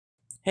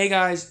Hey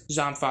guys,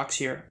 Fox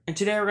here, and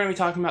today we're going to be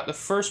talking about the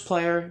first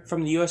player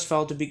from the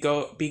USFL to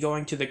be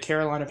going to the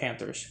Carolina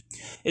Panthers.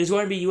 It is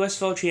going to be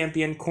USFL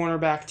champion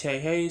cornerback Tae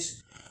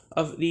Hayes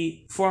of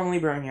the formerly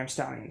Birmingham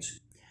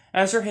Stallions.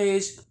 As for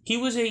Hayes, he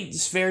was a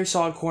very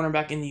solid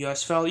cornerback in the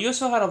USFL. The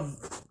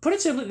USFL put it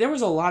simply, there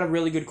was a lot of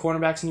really good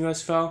cornerbacks in the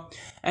USFL.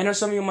 I know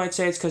some of you might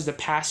say it's because the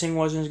passing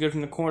wasn't as good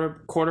from the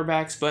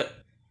quarterbacks, but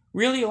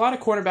really a lot of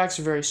cornerbacks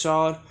are very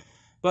solid.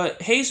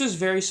 But Hayes was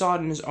very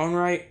solid in his own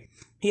right.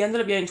 He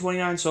ended up getting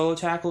 29 solo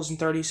tackles and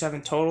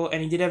 37 total,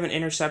 and he did have an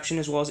interception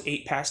as well as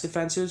 8 pass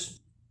defenses.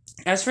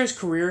 As for his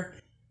career,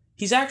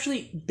 he's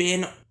actually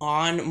been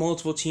on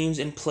multiple teams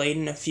and played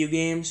in a few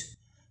games.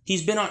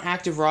 He's been on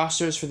active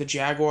rosters for the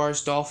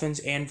Jaguars, Dolphins,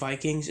 and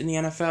Vikings in the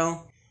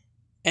NFL.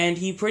 And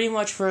he pretty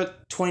much, for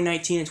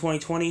 2019 and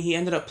 2020, he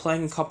ended up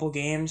playing a couple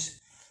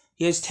games.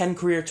 He has 10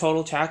 career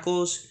total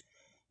tackles.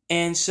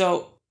 And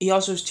so he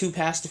also has 2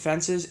 pass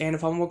defenses and a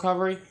fumble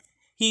recovery.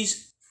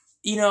 He's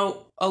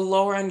a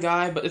lower end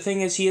guy, but the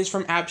thing is, he is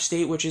from App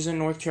State, which is in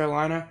North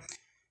Carolina.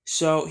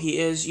 So he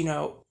is,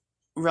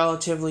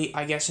 relatively,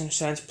 I guess, in a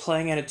sense,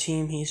 playing at a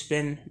team he's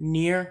been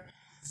near.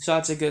 So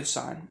that's a good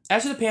sign.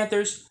 As for the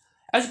Panthers,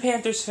 as a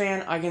Panthers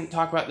fan, I can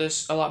talk about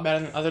this a lot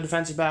better than other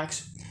defensive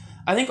backs.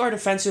 I think our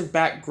defensive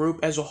back group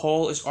as a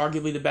whole is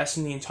arguably the best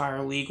in the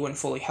entire league when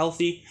fully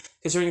healthy,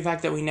 considering the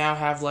fact that we now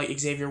have,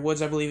 Xavier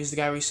Woods, I believe, is the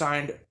guy we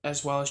signed,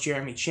 as well as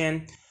Jeremy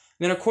Chin.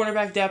 Then our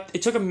cornerback depth,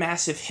 it took a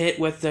massive hit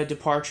with the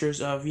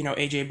departures of,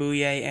 AJ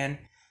Bouye and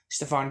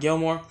Stephon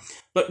Gilmore.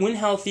 But when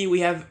healthy,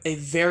 we have a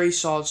very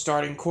solid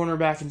starting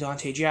cornerback in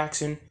Tae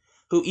Jackson,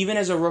 who even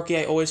as a rookie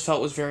I always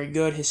felt was very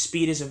good. His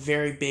speed is a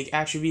very big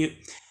attribute.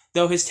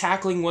 Though his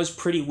tackling was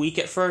pretty weak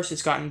at first,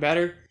 it's gotten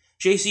better.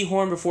 J.C.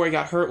 Horn, before he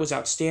got hurt, was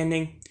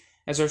outstanding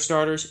as our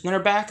starters. And then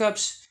our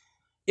backups,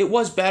 it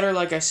was better,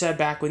 like I said,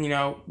 back when,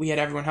 we had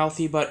everyone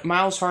healthy. But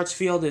Myles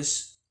Hartsfield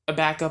is a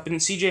backup.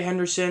 And C.J.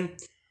 Henderson,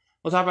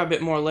 we'll talk about a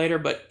bit more later,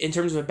 but in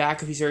terms of a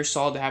backup, he's very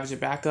solid to have as a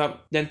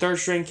backup. Then third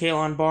string,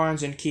 Kalen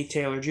Barnes and Keith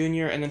Taylor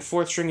Jr., and then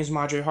fourth string is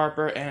Madre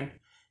Harper and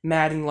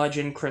Madden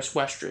legend Chris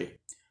Westry.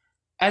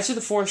 As to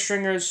the fourth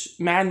stringers,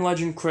 Madden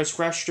legend Chris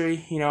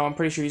Westry, I'm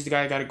pretty sure he's the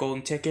guy that got a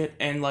golden ticket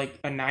and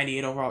a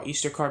 98 overall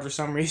Easter card for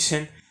some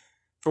reason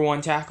for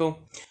one tackle.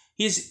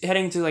 He's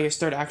heading to his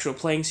third actual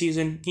playing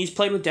season. He's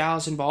played with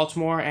Dallas and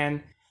Baltimore,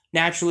 and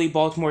naturally,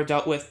 Baltimore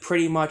dealt with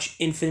pretty much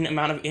infinite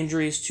amount of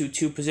injuries to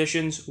 2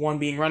 positions, one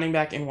being running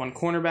back and one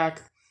cornerback,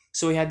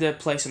 so he had to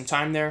play some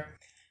time there.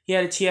 He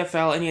had a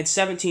TFL, and he had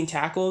 17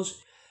 tackles,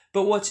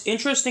 but what's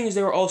interesting is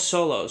they were all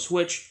solos,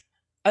 which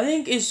I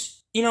think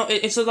is,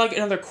 it's like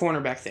another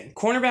cornerback thing.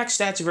 Cornerback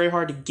stats are very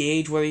hard to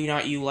gauge whether or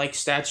not you like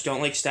stats,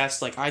 don't like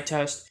stats like eye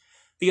test,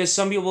 because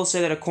some people will say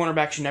that a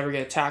cornerback should never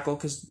get a tackle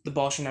because the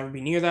ball should never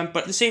be near them,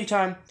 but at the same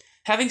time,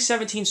 having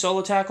 17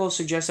 solo tackles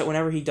suggests that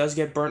whenever he does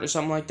get burnt or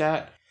something like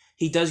that,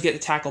 he does get the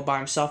tackle by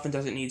himself and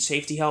doesn't need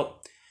safety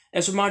help.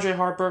 As for Madre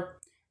Harper,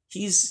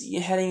 he's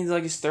heading into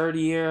his third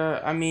year.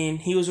 I mean,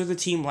 he was with the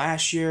team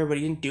last year, but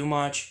he didn't do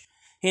much.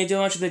 He didn't do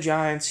much with the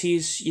Giants.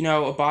 He's,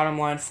 a bottom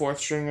line fourth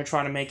stringer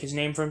trying to make his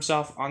name for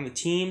himself on the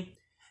team.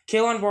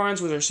 Kalen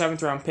Barnes was our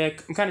 7th round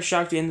pick. I'm kind of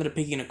shocked he ended up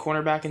picking a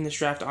cornerback in this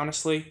draft,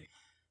 honestly.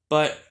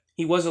 But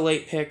he was a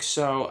late pick,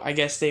 so I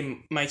guess they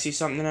might see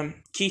something in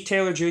him. Keith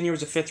Taylor Jr.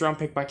 was a 5th round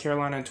pick by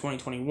Carolina in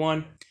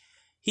 2021.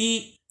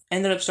 He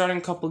ended up starting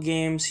a couple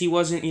games. He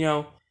wasn't,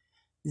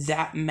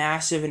 that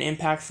massive an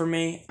impact for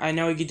me. I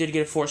know he did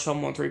get a forced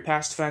fumble and 3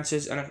 pass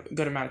defenses and a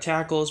good amount of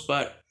tackles,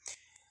 but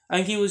I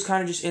think he was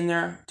kind of just in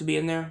there to be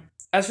in there.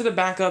 As for the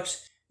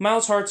backups,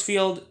 Myles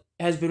Hartsfield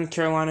has been with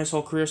Carolina his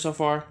whole career so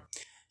far.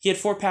 He had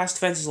 4 pass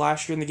defenses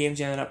last year in the games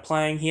he ended up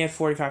playing. He had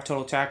 45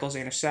 total tackles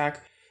and a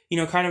sack.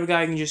 Kind of a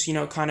guy who can just,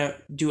 kind of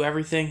do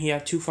everything. He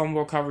had 2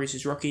 fumble recoveries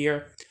his rookie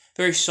year.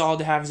 Very solid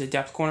to have as a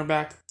depth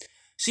cornerback.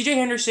 C.J.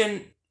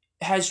 Henderson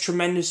has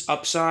tremendous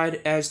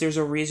upside, as there's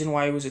a reason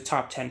why he was a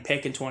top 10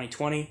 pick in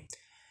 2020.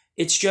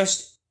 It's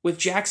just, with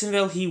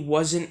Jacksonville, he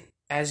wasn't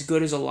as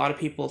good as a lot of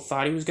people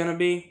thought he was going to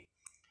be.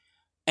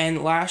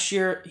 And last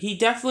year, he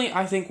definitely,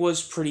 I think,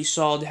 was pretty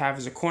solid to have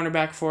as a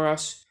cornerback for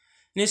us.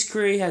 In his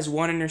career, he has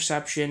 1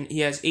 interception. He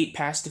has 8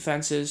 pass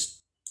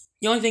defenses.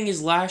 The only thing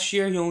is, last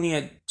year, he only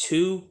had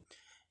 2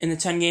 in the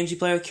 10 games he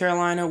played with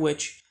Carolina,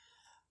 which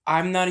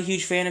I'm not a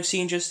huge fan of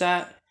seeing just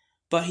that.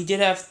 But he did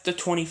have the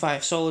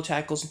 25 solo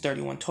tackles and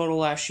 31 total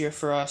last year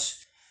for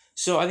us.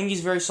 So I think he's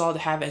very solid to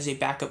have as a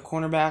backup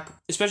cornerback,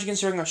 especially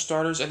considering our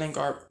starters, I think,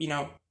 are,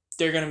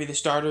 they're going to be the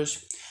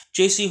starters.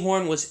 J.C.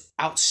 Horn was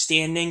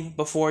outstanding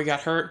before he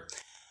got hurt.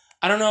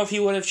 I don't know if he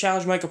would have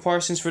challenged Micah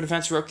Parsons for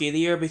Defensive Rookie of the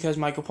Year because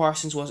Micah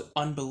Parsons was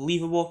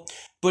unbelievable,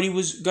 but he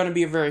was going to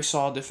be a very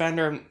solid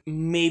defender.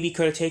 Maybe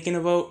could have taken a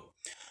vote.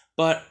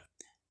 But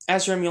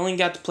as for him, he only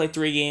got to play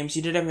 3 games.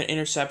 He did have an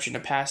interception, a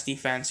pass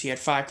defense. He had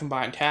 5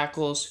 combined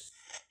tackles.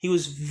 He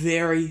was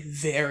very,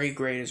 very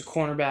great as a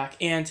cornerback,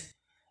 and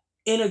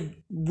in a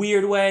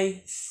weird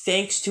way,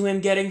 thanks to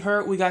him getting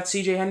hurt, we got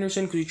C.J.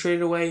 Henderson because we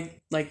traded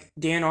away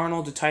Dan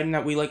Arnold, the tight end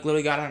that we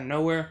literally got out of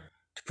nowhere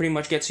to pretty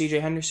much get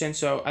C.J. Henderson.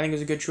 So I think it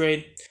was a good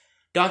trade.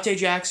 Tae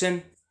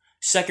Jackson,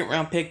 second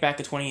round pick back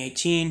in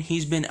 2018.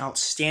 He's been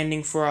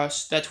outstanding for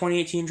us. That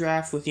 2018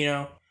 draft with,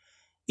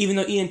 even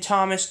though Ian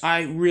Thomas,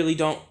 I really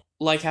don't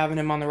like having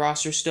him on the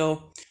roster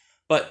still.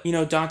 But,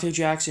 Dante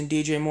Jackson,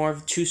 DJ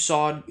Moore, two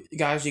solid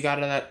guys you got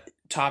out of that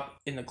top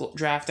in the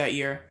draft that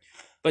year.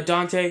 But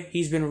Dante,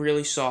 he's been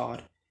really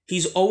solid.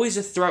 He's always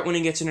a threat when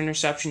he gets an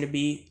interception to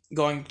be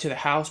going to the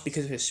house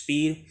because of his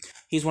speed.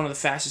 He's one of the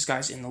fastest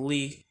guys in the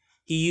league.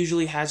 He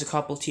usually has a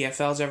couple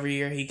TFLs every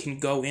year. He can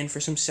go in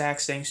for some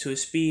sacks thanks to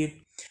his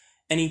speed.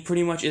 And he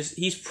pretty much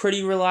he's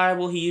pretty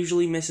reliable. He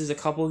usually misses a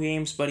couple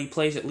games, but he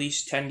plays at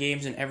least 10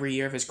 games in every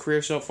year of his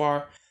career so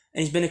far.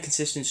 And he's been a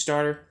consistent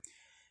starter.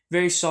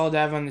 Very solid to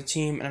have on the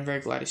team, and I'm very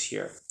glad he's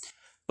here.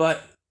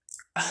 But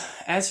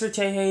as for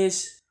Tae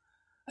Hayes,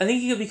 I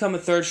think he could become a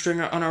third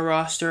stringer on our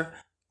roster.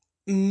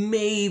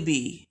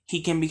 Maybe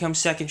he can become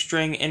second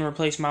string and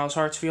replace Miles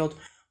Hartsfield.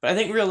 But I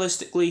think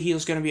realistically,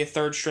 he's going to be a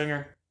third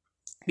stringer,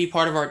 be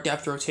part of our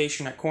depth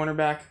rotation at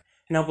cornerback,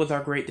 and help with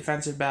our great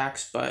defensive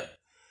backs. But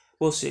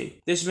we'll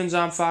see. This has been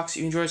Zom Fox. If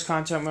you enjoy this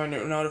content, I'm going to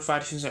be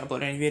notified as soon as I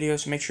upload any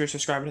videos. So make sure to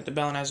subscribe and hit the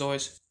bell. And as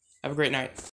always, have a great night.